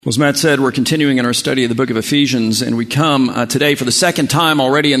Well, as Matt said, we're continuing in our study of the book of Ephesians, and we come today for the second time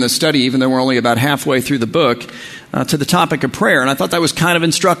already in the study, even though we're only about halfway through the book, to the topic of prayer. And I thought that was kind of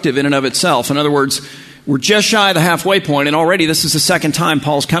instructive in and of itself. In other words, we're just shy of the halfway point, and already this is the second time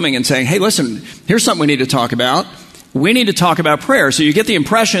Paul's coming and saying, hey, listen, here's something we need to talk about. We need to talk about prayer. So you get the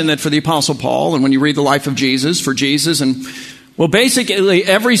impression that for the Apostle Paul, and when you read the life of Jesus, for Jesus, and well, basically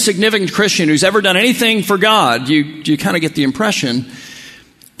every significant Christian who's ever done anything for God, you kind of get the impression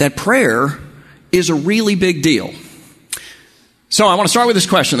that prayer is a really big deal. So I want to start with this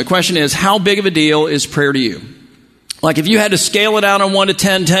question. The question is, how big of a deal is prayer to you? Like if you had to scale it out on 1 to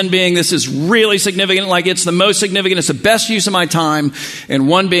 10, 10 being this is really significant, like it's the most significant, it's the best use of my time, and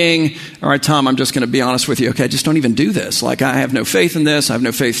 1 being, all right, Tom, I'm just going to be honest with you. Okay, just don't even do this. Like I have no faith in this. I have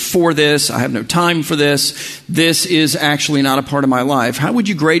no faith for this. I have no time for this. This is actually not a part of my life. How would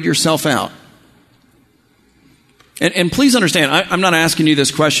you grade yourself out? And please understand, I'm not asking you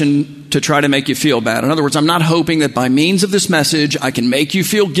this question to try to make you feel bad. In other words, I'm not hoping that by means of this message, I can make you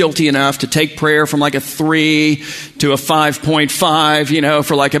feel guilty enough to take prayer from like a 3 to a 5.5,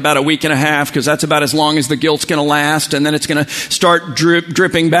 for like about a week and a half, because that's about as long as the guilt's going to last. And then it's going to start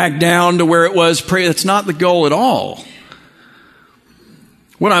dripping back down to where it was. That's not the goal at all.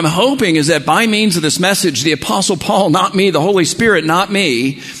 What I'm hoping is that by means of this message, the Apostle Paul, not me, the Holy Spirit, not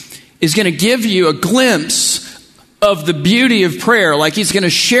me, is going to give you a glimpse of the beauty of prayer. Like he's going to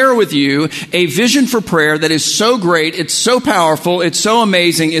share with you a vision for prayer that is so great, it's so powerful, it's so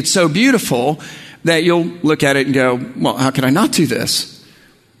amazing, it's so beautiful that you'll look at it and go, well, how can I not do this?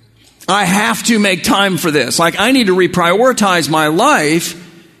 I have to make time for this. Like I need to reprioritize my life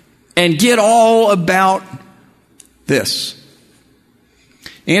and get all about this.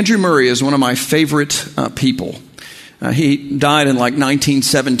 Andrew Murray is one of my favorite people. He died in like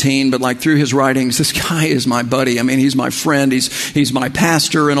 1917, but like through his writings, this guy is my buddy. I mean, he's my friend. He's my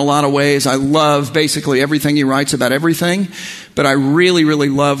pastor in a lot of ways. I love basically everything he writes about everything, but I really, really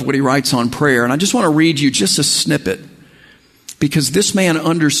love what he writes on prayer. And I just want to read you just a snippet because this man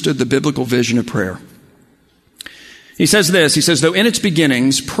understood the biblical vision of prayer. He says this, he says, though in its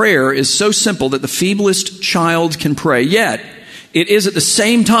beginnings, prayer is so simple that the feeblest child can pray, yet it is at the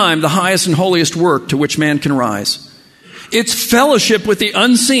same time the highest and holiest work to which man can rise. It's fellowship with the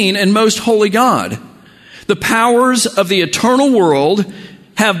unseen and most holy God. The powers of the eternal world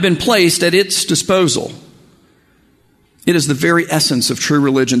have been placed at its disposal. It is the very essence of true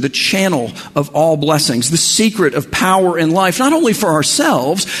religion, the channel of all blessings, the secret of power in life, not only for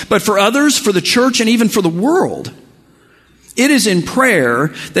ourselves, but for others, for the church, and even for the world. It is in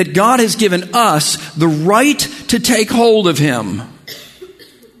prayer that God has given us the right to take hold of Him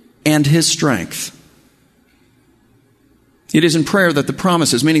and His strength. It is in prayer that the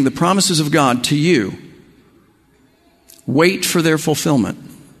promises, meaning the promises of God to you, wait for their fulfillment.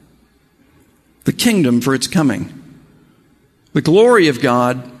 The kingdom for its coming. The glory of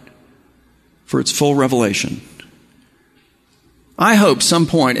God for its full revelation. I hope some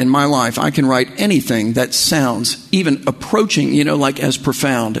point in my life I can write anything that sounds even approaching, like as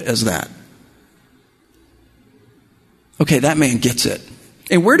profound as that. Okay, that man gets it.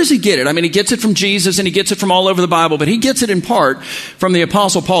 And where does he get it? I mean, he gets it from Jesus and he gets it from all over the Bible, but he gets it in part from the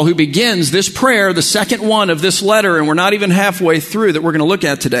Apostle Paul, who begins this prayer, the second one of this letter, and we're not even halfway through, that we're going to look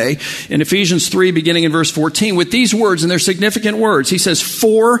at today, in Ephesians 3, beginning in verse 14, with these words, and they're significant words. He says,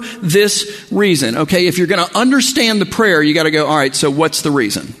 for this reason. Okay, if you're going to understand the prayer, you got to go, all right, so what's the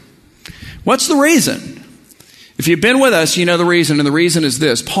reason? What's the reason? If you've been with us, you know the reason, and the reason is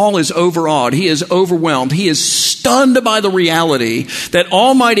this. Paul is overawed. He is overwhelmed. He is stunned by the reality that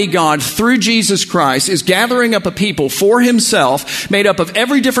Almighty God, through Jesus Christ, is gathering up a people for Himself, made up of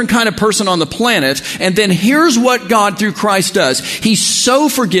every different kind of person on the planet, and then here's what God, through Christ, does. He so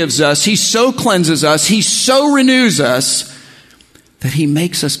forgives us, He so cleanses us, He so renews us, that He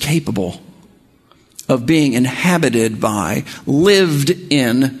makes us capable of being inhabited by, lived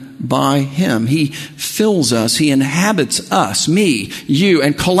in by Him. He fills us, He inhabits us, me, you,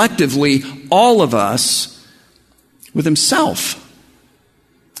 and collectively all of us with Himself.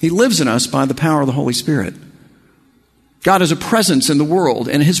 He lives in us by the power of the Holy Spirit. God is a presence in the world,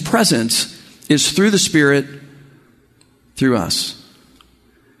 and His presence is through the Spirit, through us.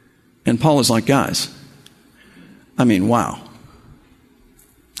 And Paul is like, guys, I mean, wow.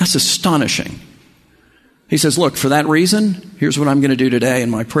 That's astonishing. He says, look, for that reason, here's what I'm going to do today in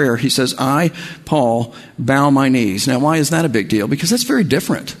my prayer. He says, I, Paul, bow my knees. Now, why is that a big deal? Because that's very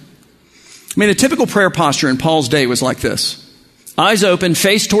different. I mean, the typical prayer posture in Paul's day was like this. Eyes open,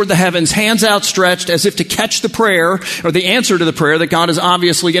 face toward the heavens, hands outstretched as if to catch the prayer or the answer to the prayer that God is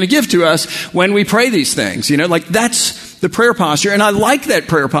obviously going to give to us when we pray these things. Like that's the prayer posture. And I like that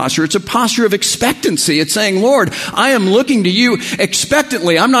prayer posture. It's a posture of expectancy. It's saying, Lord, I am looking to you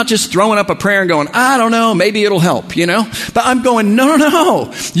expectantly. I'm not just throwing up a prayer and going, I don't know, maybe it'll help, But I'm going,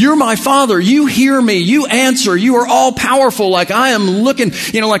 no. You're my Father. You hear me. You answer. You are all powerful. Like I am looking,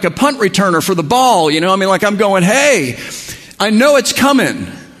 like a punt returner for the ball. Like I'm going, hey, I know it's coming.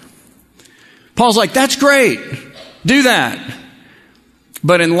 Paul's like, that's great. Do that.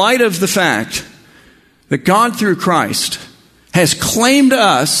 But in light of the fact that God through Christ has claimed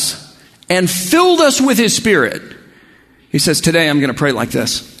us and filled us with His Spirit, he says, today I'm going to pray like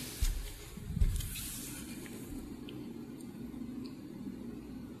this.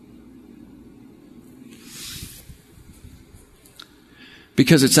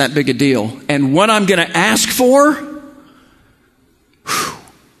 Because it's that big a deal. And what I'm going to ask for,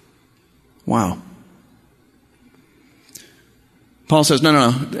 wow. Paul says,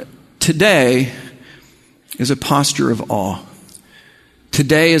 no. Today is a posture of awe.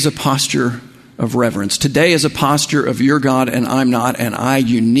 Today is a posture of reverence. Today is a posture of you're God and I'm not, and I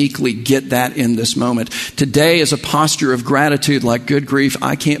uniquely get that in this moment. Today is a posture of gratitude, like good grief,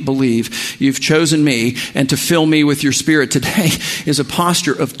 I can't believe you've chosen me and to fill me with your Spirit. Today is a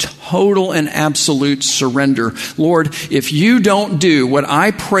posture of total and absolute surrender. Lord, if you don't do what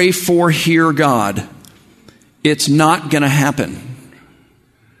I pray for here, God, it's not going to happen.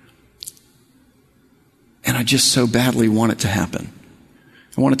 And I just so badly want it to happen.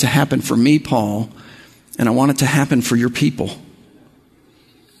 I want it to happen for me, Paul, and I want it to happen for your people.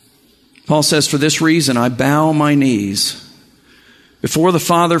 Paul says, for this reason, I bow my knees before the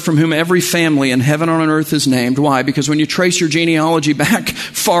Father from whom every family in heaven and on earth is named. Why? Because when you trace your genealogy back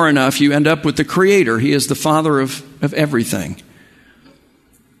far enough, you end up with the Creator. He is the Father of everything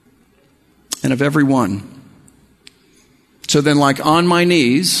and of everyone. So then, like on my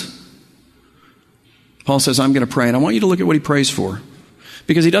knees, Paul says, I'm going to pray. And I want you to look at what he prays for.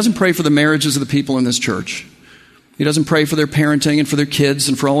 Because he doesn't pray for the marriages of the people in this church. He doesn't pray for their parenting and for their kids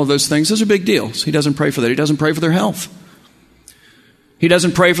and for all of those things. Those are big deals. He doesn't pray for that. He doesn't pray for their health. He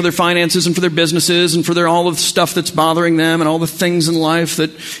doesn't pray for their finances and for their businesses and for all of the stuff that's bothering them and all the things in life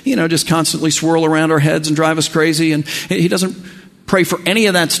that, just constantly swirl around our heads and drive us crazy. And he doesn't pray for any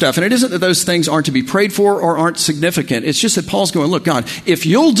of that stuff. And it isn't that those things aren't to be prayed for or aren't significant. It's just that Paul's going, look, God, if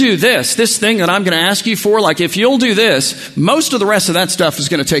you'll do this thing that I'm going to ask you for, like if you'll do this, most of the rest of that stuff is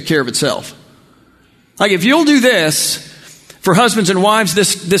going to take care of itself. Like if you'll do this, for husbands and wives,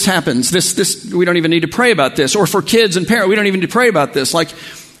 this happens. This we don't even need to pray about this. Or for kids and parents, we don't even need to pray about this. Like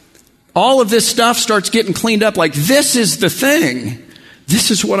all of this stuff starts getting cleaned up. Like this is the thing.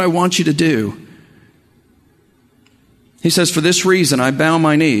 This is what I want you to do. He says, for this reason, I bow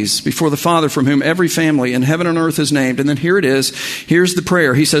my knees before the Father from whom every family in heaven and earth is named. And then here it is. Here's the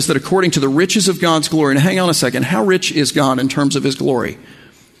prayer. He says that according to the riches of God's glory. Now hang on a second. How rich is God in terms of His glory?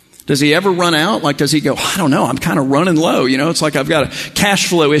 Does He ever run out? Like, does He go, I don't know, I'm kind of running low. It's like I've got a cash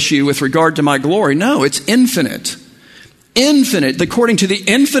flow issue with regard to my glory. No, it's infinite. Infinite, according to the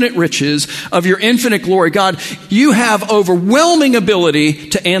infinite riches of your infinite glory. God, you have overwhelming ability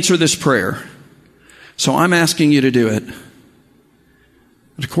to answer this prayer. So I'm asking you to do it.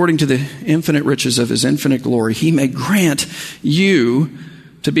 But according to the infinite riches of His infinite glory, He may grant you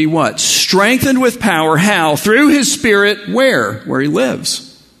to be what? Strengthened with power. How? Through His Spirit. Where? Where He lives.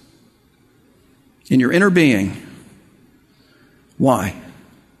 In your inner being. Why?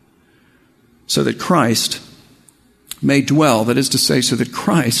 So that Christ may dwell. That is to say, so that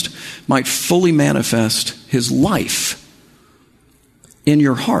Christ might fully manifest His life in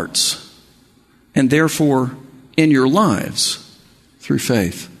your hearts. And therefore, in your lives, through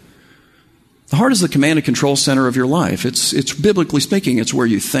faith. The heart is the command and control center of your life. It's biblically speaking, it's where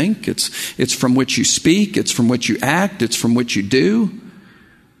you think, it's from which you speak, it's from which you act, it's from which you do.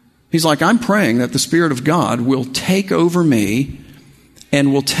 He's like, I'm praying that the Spirit of God will take over me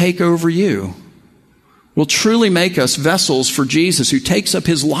and will take over you. Will truly make us vessels for Jesus, who takes up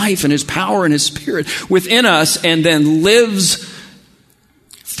His life and His power and His Spirit within us and then lives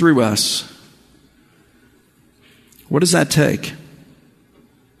through us. What does that take?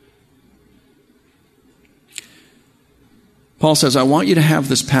 Paul says, I want you to have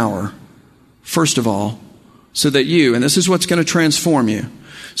this power, first of all, so that you, and this is what's going to transform you,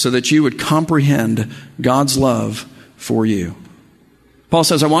 so that you would comprehend God's love for you. Paul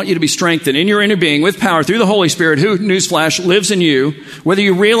says, I want you to be strengthened in your inner being with power through the Holy Spirit who, newsflash, lives in you. Whether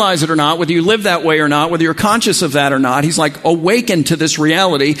you realize it or not, whether you live that way or not, whether you're conscious of that or not, he's like awakened to this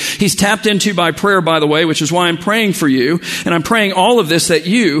reality. He's tapped into by prayer, by the way, which is why I'm praying for you. And I'm praying all of this that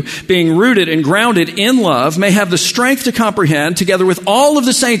you, being rooted and grounded in love, may have the strength to comprehend, together with all of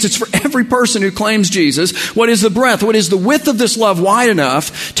the saints, it's for every person who claims Jesus, what is the breadth, what is the width of this love wide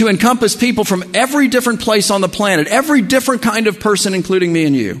enough to encompass people from every different place on the planet, every different kind of person, including me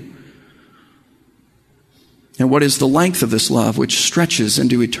and you. And what is the length of this love which stretches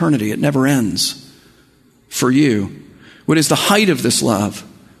into eternity? It never ends for you. What is the height of this love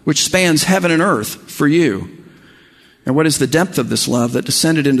which spans heaven and earth for you? And what is the depth of this love that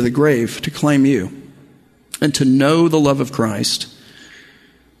descended into the grave to claim you? And to know the love of Christ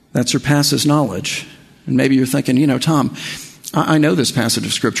that surpasses knowledge. And maybe you're thinking, Tom, I know this passage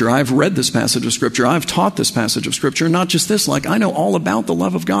of Scripture. I've read this passage of Scripture. I've taught this passage of Scripture. Not just this, I know all about the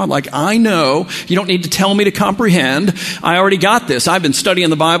love of God. I know, you don't need to tell me to comprehend. I already got this. I've been studying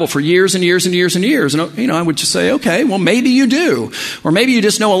the Bible for years and years and years and years. And, I would just say, okay, well, maybe you do. Or maybe you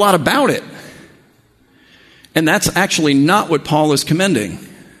just know a lot about it. And that's actually not what Paul is commending.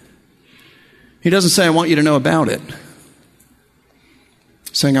 He doesn't say, I want you to know about it.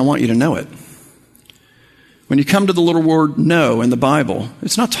 He's saying, I want you to know it. When you come to the little word know in the Bible,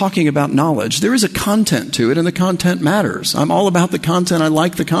 it's not talking about knowledge. There is a content to it, and the content matters. I'm all about the content. I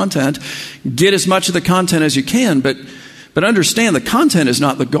like the content. Get as much of the content as you can, but understand the content is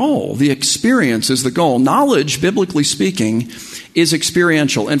not the goal. The experience is the goal. Knowledge, biblically speaking, is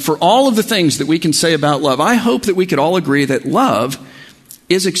experiential. And for all of the things that we can say about love, I hope that we could all agree that love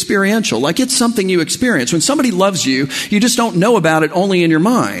is experiential. It's something you experience. When somebody loves you, you just don't know about it only in your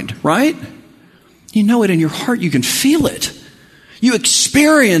mind, right? You know it in your heart. You can feel it. You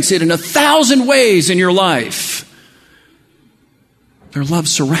experience it in 1,000 ways in your life. Their love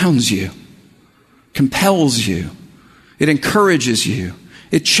surrounds you, compels you. It encourages you.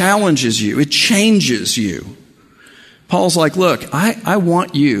 It challenges you. It changes you. Paul's like, look, I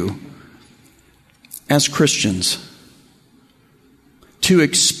want you as Christians to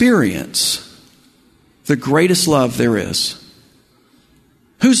experience the greatest love there is.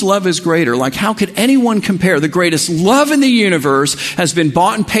 Whose love is greater? How could anyone compare? The greatest love in the universe has been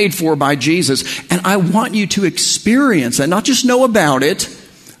bought and paid for by Jesus. And I want you to experience that, not just know about it,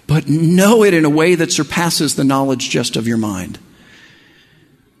 but know it in a way that surpasses the knowledge just of your mind.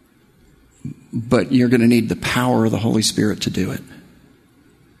 But you're going to need the power of the Holy Spirit to do it.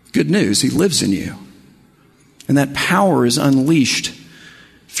 Good news, He lives in you. And that power is unleashed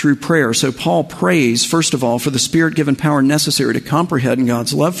through prayer. So Paul prays, first of all, for the Spirit-given power necessary to comprehend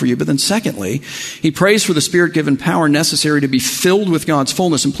God's love for you. But then secondly, he prays for the Spirit-given power necessary to be filled with God's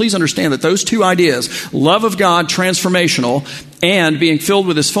fullness. And please understand that those two ideas, love of God, transformational, and being filled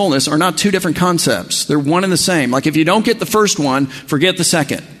with His fullness, are not two different concepts. They're one and the same. If you don't get the first one, forget the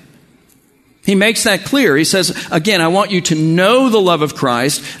second. He makes that clear. He says, again, I want you to know the love of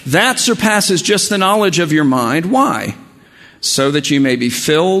Christ. That surpasses just the knowledge of your mind. Why? So that you may be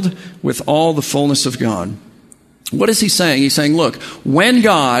filled with all the fullness of God. What is he saying? He's saying, look, when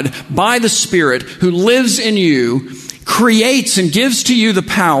God, by the Spirit who lives in you, creates and gives to you the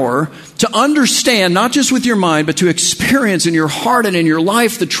power to understand, not just with your mind, but to experience in your heart and in your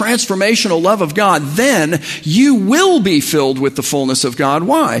life the transformational love of God, then you will be filled with the fullness of God.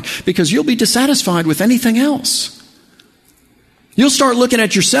 Why? Because you'll be dissatisfied with anything else. You'll start looking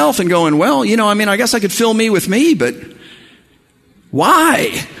at yourself and going, well, I guess I could fill me with me, but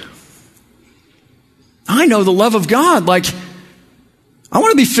why? I know the love of God. I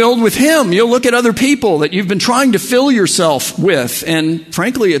want to be filled with Him. You'll look at other people that you've been trying to fill yourself with, and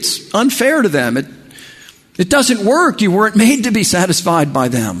frankly, it's unfair to them. It doesn't work. You weren't made to be satisfied by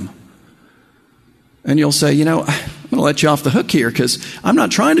them. And you'll say, I'm going to let you off the hook here because I'm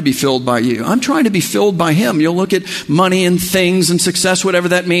not trying to be filled by you. I'm trying to be filled by Him. You'll look at money and things and success, whatever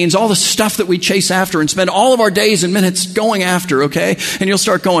that means, all the stuff that we chase after and spend all of our days and minutes going after, okay? And you'll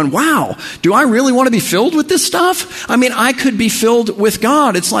start going, wow, do I really want to be filled with this stuff? I could be filled with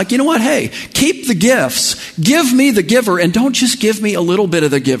God. It's like, you know what? Hey, keep the gifts. Give me the giver, and don't just give me a little bit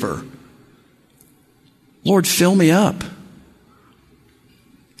of the giver. Lord, fill me up.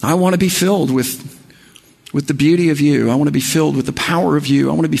 I want to be filled with the beauty of you. I want to be filled with the power of you.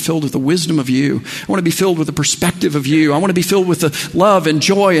 I want to be filled with the wisdom of you. I want to be filled with the perspective of you. I want to be filled with the love and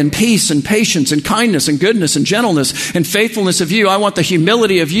joy and peace and patience and kindness and goodness and gentleness and faithfulness of you. I want the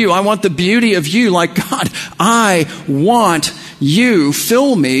humility of you. I want the beauty of you. God, I want you.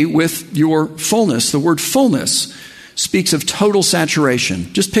 Fill me with your fullness. The word fullness speaks of total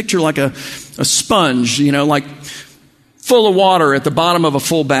saturation. Just picture like a sponge, full of water at the bottom of a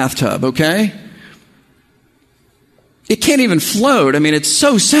full bathtub, okay? It can't even float. I mean, it's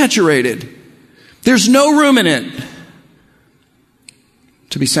so saturated. There's no room in it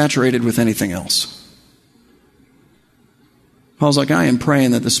to be saturated with anything else. Paul's like, I am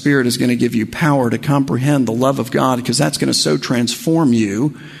praying that the Spirit is going to give you power to comprehend the love of God, because that's going to so transform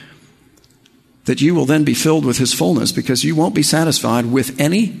you that you will then be filled with His fullness, because you won't be satisfied with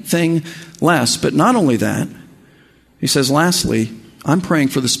anything less. But not only that, he says, lastly, I'm praying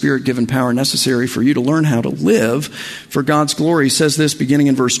for the Spirit-given power necessary for you to learn how to live for God's glory. He says this beginning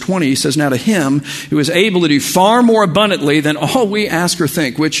in verse 20. He says, now to Him who is able to do far more abundantly than all we ask or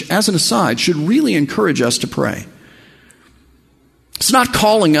think, which, as an aside, should really encourage us to pray. It's not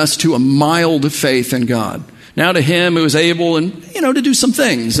calling us to a mild faith in God. Now to Him who is able to do some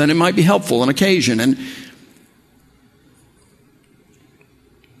things, and it might be helpful on occasion. And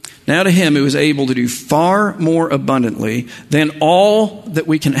now to Him who is able to do far more abundantly than all that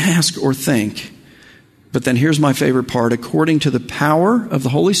we can ask or think. But then here's my favorite part. According to the power of the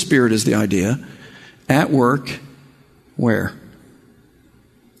Holy Spirit is the idea. At work, where?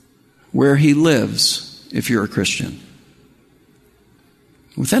 Where He lives, if you're a Christian.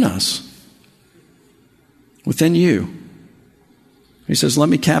 Within us. Within you. He says, let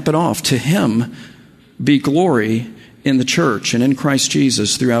me cap it off. To Him be glory in the church and in Christ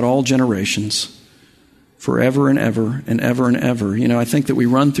Jesus throughout all generations, forever and ever and ever and ever. I think that we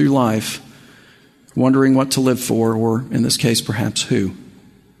run through life wondering what to live for, or in this case, perhaps who.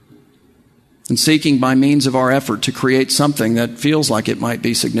 And seeking by means of our effort to create something that feels like it might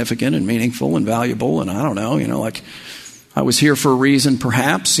be significant and meaningful and valuable. And I don't know, like I was here for a reason,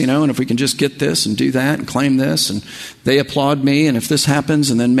 perhaps, and if we can just get this and do that and claim this, and they applaud me, and if this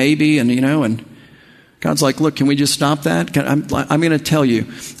happens, and then maybe, and God's like, look, can we just stop that? I'm going to tell you,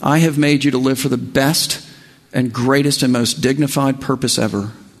 I have made you to live for the best and greatest and most dignified purpose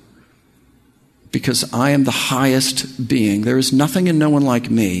ever, because I am the highest being. There is nothing and no one like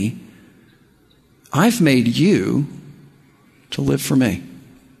me. I've made you to live for me.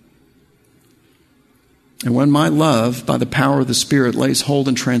 And when my love, by the power of the Spirit, lays hold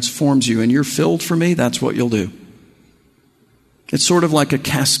and transforms you, and you're filled for me, that's what you'll do. It's sort of like a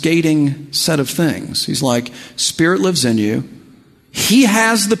cascading set of things. He's like, Spirit lives in you. He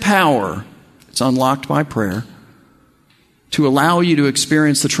has the power, it's unlocked by prayer, to allow you to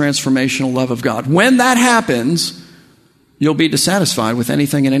experience the transformational love of God. When that happens, you'll be dissatisfied with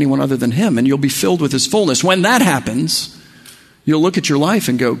anything and anyone other than Him, and you'll be filled with His fullness. When that happens, you'll look at your life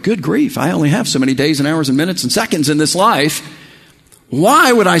and go, good grief, I only have so many days and hours and minutes and seconds in this life.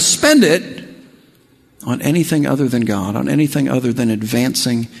 Why would I spend it on anything other than God, on anything other than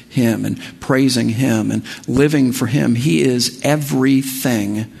advancing Him and praising Him and living for Him? He is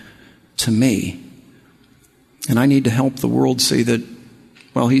everything to me. And I need to help the world see that,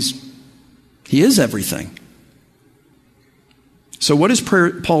 well, He is everything. So what is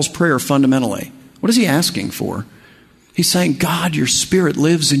Paul's prayer fundamentally? What is he asking for? He's saying, God, your Spirit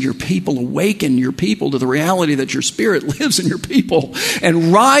lives in your people. Awaken your people to the reality that your Spirit lives in your people,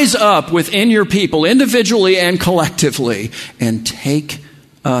 and rise up within your people individually and collectively and take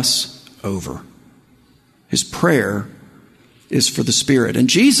us over. His prayer is for the Spirit. And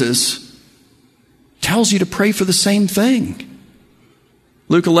Jesus tells you to pray for the same thing.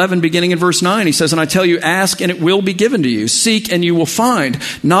 Luke 11, beginning in verse 9, he says, and I tell you, ask and it will be given to you. Seek and you will find.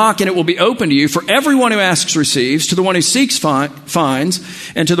 Knock and it will be opened to you. For everyone who asks receives. To the one who seeks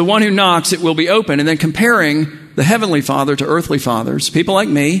finds. And to the one who knocks it will be opened. And then comparing the heavenly Father to earthly fathers, people like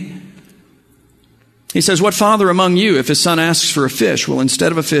me, he says, what father among you, if his son asks for a fish, will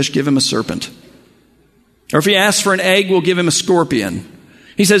instead of a fish give him a serpent? Or if he asks for an egg, will give him a scorpion?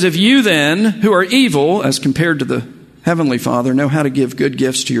 He says, if you then, who are evil, as compared to the Heavenly Father, know how to give good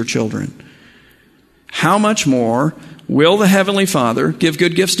gifts to your children, how much more will the Heavenly Father give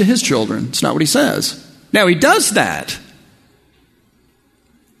good gifts to His children? It's not what He says. Now, He does that,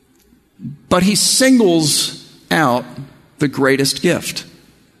 but He singles out the greatest gift.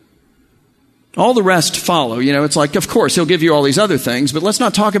 All the rest follow. It's like, of course, He'll give you all these other things, but let's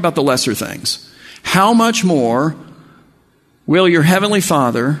not talk about the lesser things. How much more will your Heavenly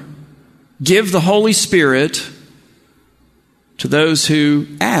Father give the Holy Spirit to those who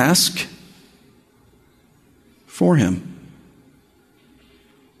ask for Him?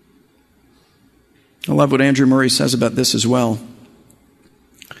 I love what Andrew Murray says about this as well.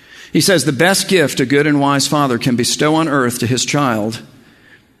 He says, the best gift a good and wise father can bestow on earth to his child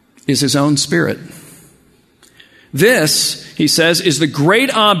is his own spirit. This, he says, is the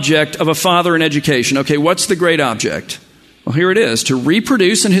great object of a father in education. Okay, what's the great object? Well, here it is, to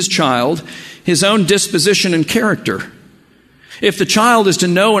reproduce in his child his own disposition and character. If the child is to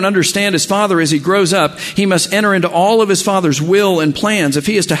know and understand his father as he grows up, he must enter into all of his father's will and plans. If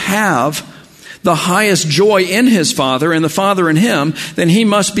he is to have the highest joy in his father and the father in him, then he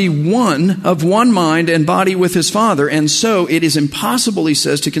must be one of one mind and body with his father. And so it is impossible, he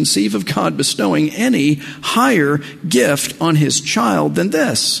says, to conceive of God bestowing any higher gift on his child than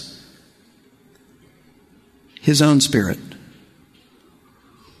this: his own Spirit.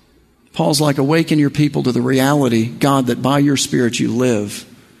 Paul's like, awaken your people to the reality, God, that by your Spirit you live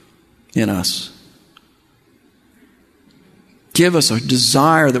in us. Give us a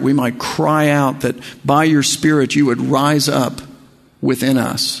desire that we might cry out that by your Spirit you would rise up within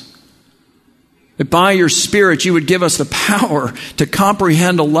us. That by your Spirit you would give us the power to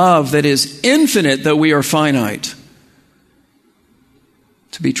comprehend a love that is infinite, though we are finite.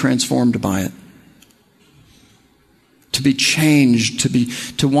 To be transformed by it. To be changed,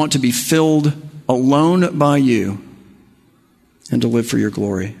 to want to be filled alone by you and to live for your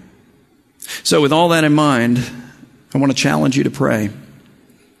glory. So with all that in mind, I want to challenge you to pray.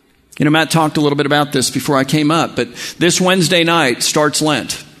 You know, Matt talked a little bit about this before I came up, but this Wednesday night starts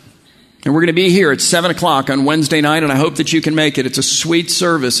Lent. And we're going to be here at 7 o'clock on Wednesday night, and I hope that you can make it. It's a sweet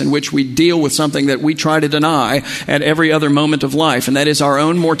service in which we deal with something that we try to deny at every other moment of life, and that is our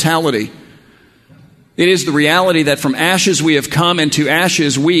own mortality. It is the reality that from ashes we have come, and to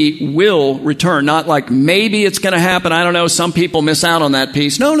ashes we will return. Not like maybe it's going to happen. I don't know. Some people miss out on that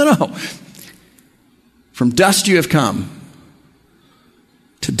piece. No. From dust you have come,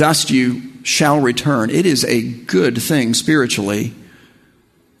 to dust you shall return. It is a good thing spiritually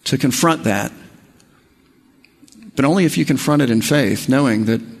to confront that. But only if you confront it in faith, knowing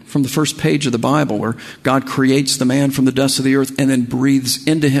that from the first page of the Bible, where God creates the man from the dust of the earth and then breathes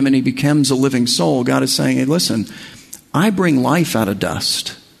into him and he becomes a living soul, God is saying, hey, listen, I bring life out of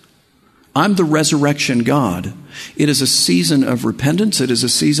dust. I'm the resurrection God. It is a season of repentance. It is a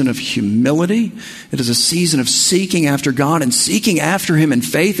season of humility. It is a season of seeking after God and seeking after him in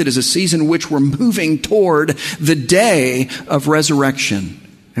faith. It is a season in which we're moving toward the day of resurrection.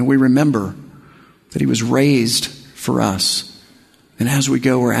 And we remember that he was raised for us. And as we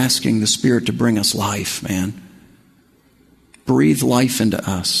go, we're asking the Spirit to bring us life, man. Breathe life into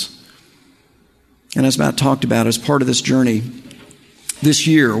us. And as Matt talked about, as part of this journey, this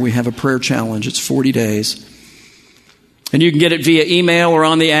year we have a prayer challenge. It's 40 days. And you can get it via email or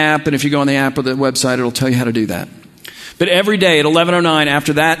on the app. And if you go on the app or the website, it'll tell you how to do that. But every day at 11:09,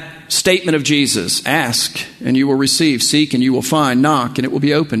 after that statement of Jesus, ask and you will receive, seek and you will find, knock and it will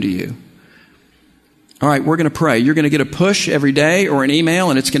be open to you. All right, we're going to pray. You're going to get a push every day or an email,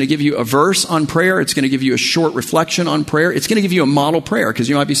 and it's going to give you a verse on prayer. It's going to give you a short reflection on prayer. It's going to give you a model prayer, because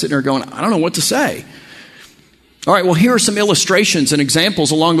you might be sitting there going, I don't know what to say. All right, well, here are some illustrations and examples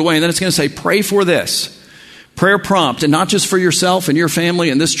along the way, and then it's going to say, pray for this. Prayer prompt, and not just for yourself and your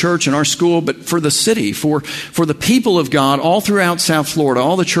family and this church and our school, but for the city, for the people of God all throughout South Florida,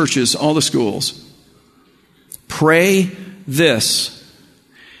 all the churches, all the schools. Pray this.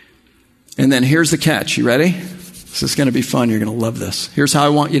 And then here's the catch. You ready? This is going to be fun. You're going to love this. Here's how I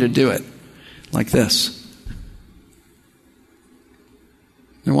want you to do it. Like this.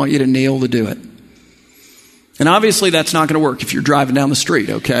 I want you to kneel to do it. And obviously that's not going to work if you're driving down the street,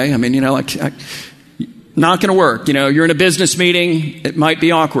 okay? I mean, not going to work. You know, you're in a business meeting. It might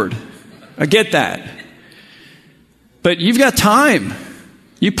be awkward. I get that. But you've got time.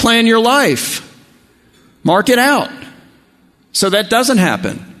 You plan your life. Mark it out so that doesn't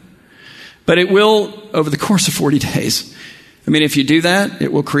happen. But it will, over the course of 40 days. I mean, if you do that,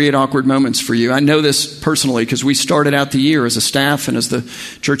 it will create awkward moments for you. I know this personally because we started out the year as a staff and as the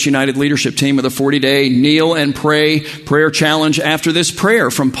Church United leadership team with a 40-day kneel and pray prayer challenge after this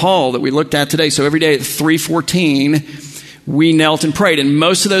prayer from Paul that we looked at today. So every day at 3:14, we knelt and prayed. And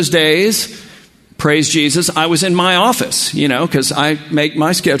most of those days, praise Jesus, I was in my office, because I make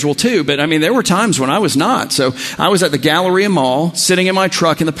my schedule too. But I mean, there were times when I was not. So I was at the Galleria Mall, sitting in my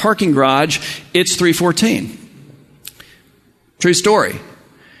truck in the parking garage. It's 3:14. True story.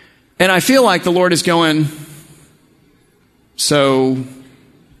 And I feel like the Lord is going, so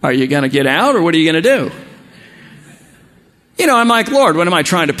are you going to get out or what are you going to do? I'm like, Lord, what am I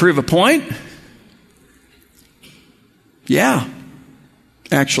trying to prove a point? Yeah,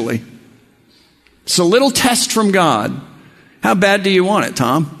 actually. It's a little test from God. How bad do you want it,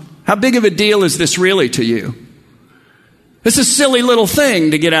 Tom? How big of a deal is this really to you? It's a silly little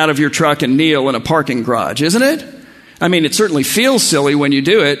thing to get out of your truck and kneel in a parking garage, isn't it? I mean, it certainly feels silly when you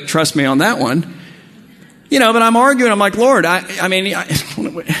do it. Trust me on that one. But I'm arguing. I'm like, Lord, I'm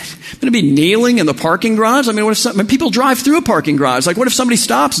going to be kneeling in the parking garage. I mean, what if people drive through a parking garage? Like, what if somebody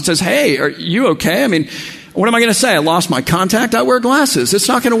stops and says, hey, are you okay? I mean, What am I going to say? I lost my contact. I wear glasses. It's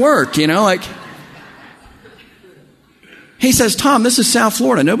not going to work, He says, Tom, this is South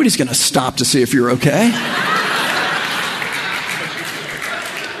Florida. Nobody's going to stop to see if you're okay.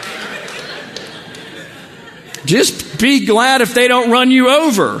 Just be glad if they don't run you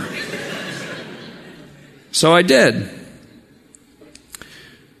over. So I did.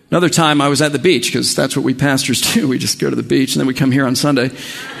 Another time I was at the beach, because that's what we pastors do. We just go to the beach and then we come here on Sunday.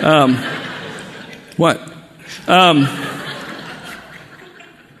 What?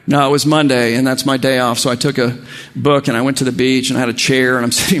 No, it was Monday, and that's my day off. So I took a book, and I went to the beach, and I had a chair, and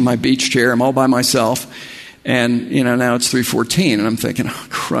I'm sitting in my beach chair. I'm all by myself. And, now it's 3:14, and I'm thinking, oh,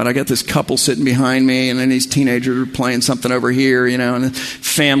 crud, I got this couple sitting behind me, and then these teenagers are playing something over here, and a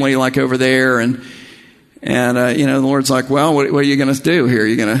family like over there. And the Lord's like, well, what are you going to do here?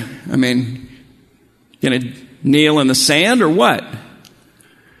 You're going to kneel in the sand or what?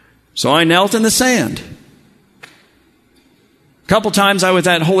 So I knelt in the sand. A couple times I was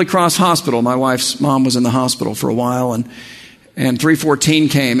at Holy Cross Hospital. My wife's mom was in the hospital for a while, and 3:14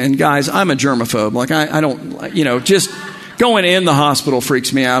 came. And guys, I'm a germaphobe. Like I don't, just going in the hospital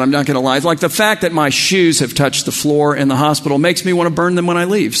freaks me out. I'm not going to lie. Like the fact that my shoes have touched the floor in the hospital makes me want to burn them when I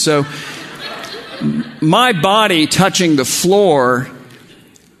leave. So my body touching the floor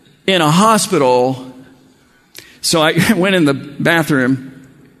in a hospital. So I went in the bathroom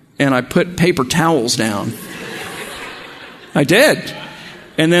and I put paper towels down. I did.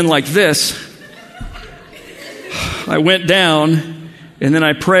 And then like this, I went down and then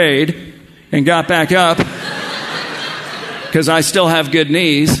I prayed and got back up because I still have good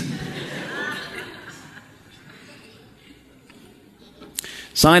knees.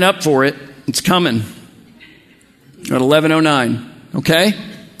 Sign up for it. It's coming at 11:09. Okay?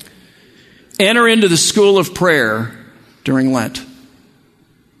 Enter into the school of prayer during Lent.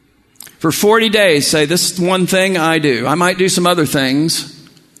 For 40 days, say, this one thing I do. I might do some other things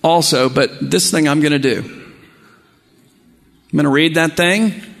also, but this thing I'm going to do. I'm going to read that thing.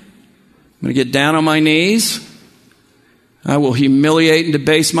 I'm going to get down on my knees. I will humiliate and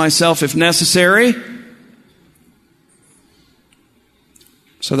debase myself if necessary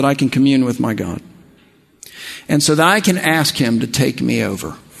so that I can commune with my God. And so that I can ask Him to take me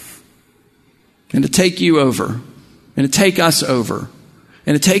over. And to take you over. And to take us over.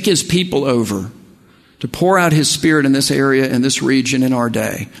 And to take His people over, to pour out His Spirit in this area, in this region, in our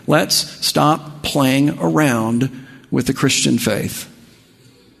day. Let's stop playing around with the Christian faith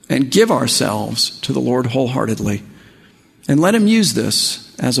and give ourselves to the Lord wholeheartedly. And let Him use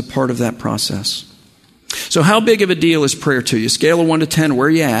this as a part of that process. So how big of a deal is prayer to you? Scale of 1 to 10, where are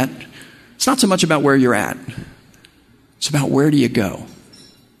you at? It's not so much about where you're at. It's about where do you go?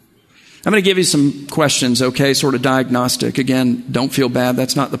 I'm going to give you some questions, okay, sort of diagnostic. Again, don't feel bad.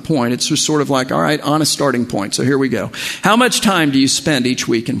 That's not the point. It's just sort of like, all right, honest starting point. So here we go. How much time do you spend each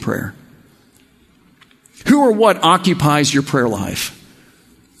week in prayer? Who or what occupies your prayer life?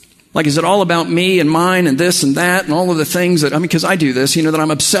 Like, is it all about me and mine and this and that and all of the things that, because I do this, that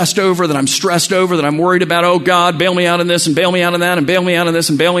I'm obsessed over, that I'm stressed over, that I'm worried about, oh God, bail me out of this and bail me out of that and bail me out of this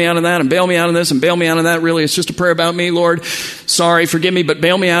and bail me out of that and bail me out of this and bail me out of that. Really, it's just a prayer about me, Lord. Sorry, forgive me, but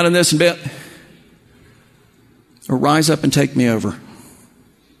bail me out of this and bail. Or rise up and take me over.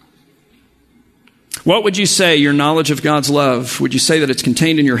 What would you say your knowledge of God's love? Would you say that it's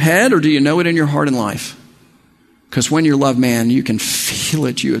contained in your head, or do you know it in your heart and life? Because when you're loved, man, you can feel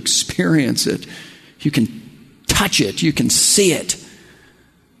it, you experience it, you can touch it, you can see it,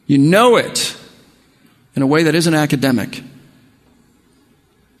 you know it in a way that isn't academic.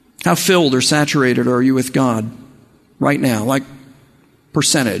 How filled or saturated are you with God right now? Like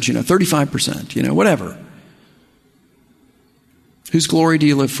percentage, 35%, whatever. Whose glory do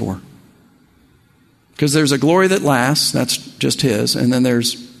you live for? Because there's a glory that lasts, that's just His, and then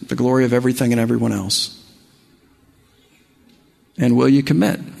there's the glory of everything and everyone else. And will you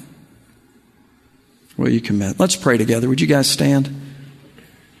commit? Will you commit? Let's pray together. Would you guys stand?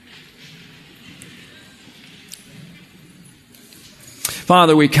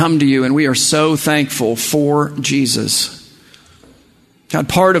 Father, we come to you and we are so thankful for Jesus. God,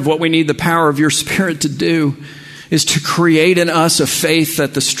 part of what we need the power of your Spirit to do is to create in us a faith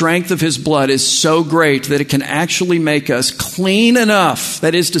that the strength of His blood is so great that it can actually make us clean enough,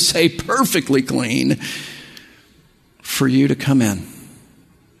 that is to say, perfectly clean, for you to come in.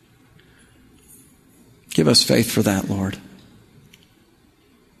 Give us faith for that, Lord.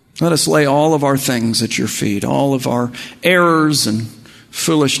 Let us lay all of our things at your feet, all of our errors and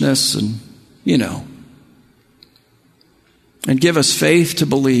foolishness and, and give us faith to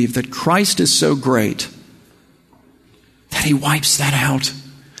believe that Christ is so great that He wipes that out,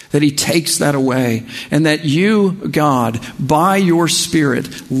 that he takes that away, and that you, God, by your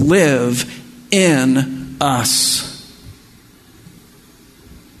Spirit, live in us.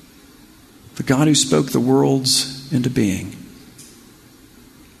 The God who spoke the worlds into being,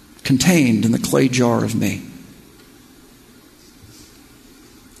 contained in the clay jar of me.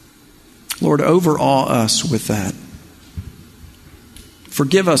 Lord, overawe us with that.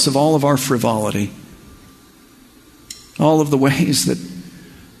 Forgive us of all of our frivolity, all of the ways that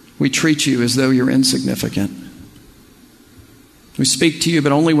we treat you as though you're insignificant. We speak to you,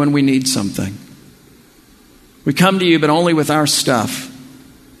 but only when we need something. We come to you, but only with our stuff.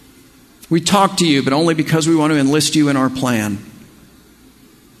 We talk to you, but only because we want to enlist you in our plan.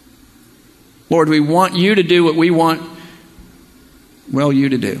 Lord, we want you to do what we want, well, you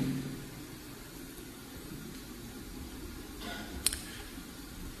to do.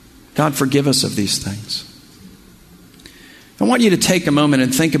 God, forgive us of these things. I want you to take a moment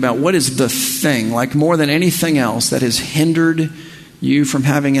and think about what is the thing, like more than anything else, that has hindered you from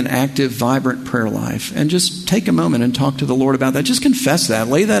having an active, vibrant prayer life. And just take a moment and talk to the Lord about that. Just confess that.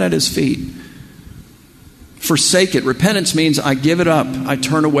 Lay that at his feet. Forsake it. Repentance means I give it up. I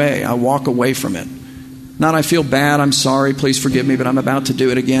turn away. I walk away from it. Not I feel bad. I'm sorry. Please forgive me, but I'm about to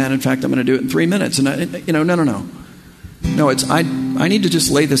do it again. In fact, I'm going to do it in 3 minutes. And no. No, it's I need to just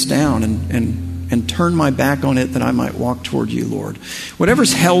lay this down and turn my back on it that I might walk toward you, Lord.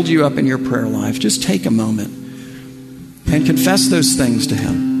 Whatever's held you up in your prayer life, just take a moment and confess those things to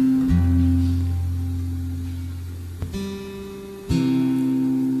him.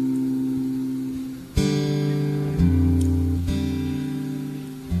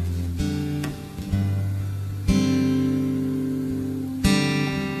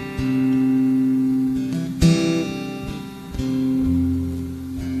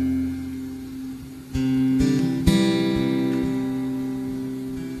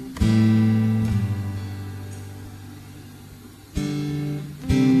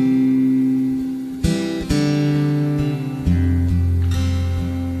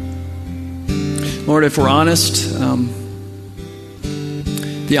 Lord, if we're honest,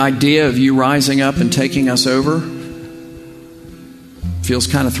 the idea of you rising up and taking us over feels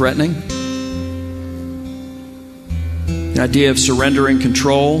kind of threatening. The idea of surrendering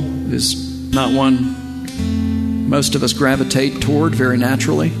control is not one most of us gravitate toward very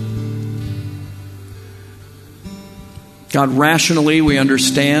naturally. God, rationally we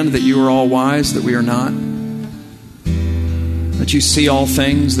understand that you are all wise, that we are not. That you see all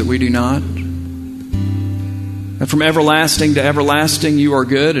things that we do not. That from everlasting to everlasting you are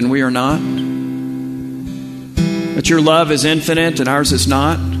good and we are not. That your love is infinite and ours is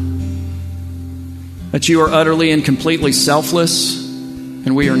not. That you are utterly and completely selfless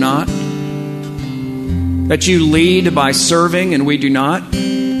and we are not. That you lead by serving and we do not.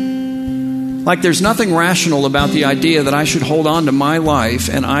 Like there's nothing rational about the idea that I should hold on to my life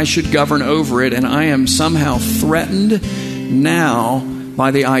and I should govern over it, and I am somehow threatened now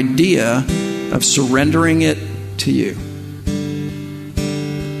by the idea of surrendering it to you.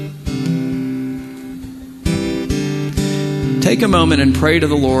 Take a moment and pray to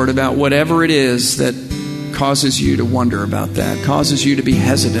the Lord about whatever it is that causes you to wonder about that, causes you to be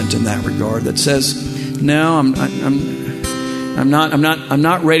hesitant in that regard, that says, no, I'm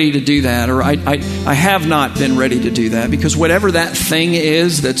not ready to do that, or I have not been ready to do that, because whatever that thing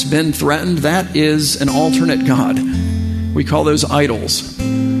is that's been threatened, that is an alternate God. We call those idols.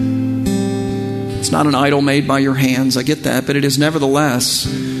 It's not an idol made by your hands, I get that, but it is nevertheless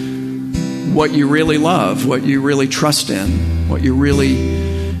what you really love, what you really trust in, what you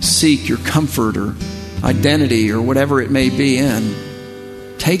really seek your comfort or identity or whatever it may be in.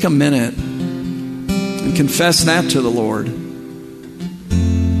 Take a minute and confess that to the Lord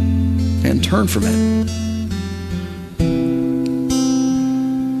and turn from it.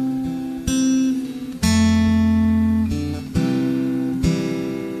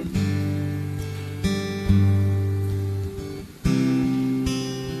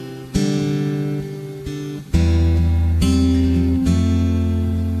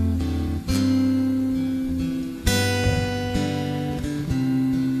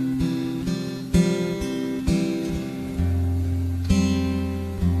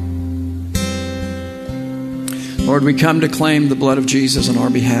 Lord, we come to claim the blood of Jesus on our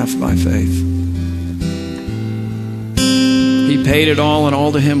behalf by faith. He paid it all, and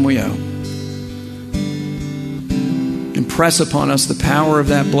all to him we owe. Impress upon us the power of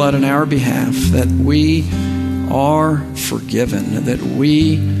that blood in our behalf, that we are forgiven, that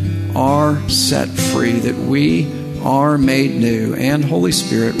we are set free, that we are made new. And Holy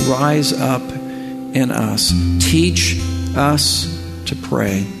Spirit, rise up in us. Teach us to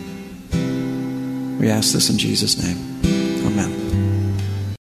pray. We ask this in Jesus' name.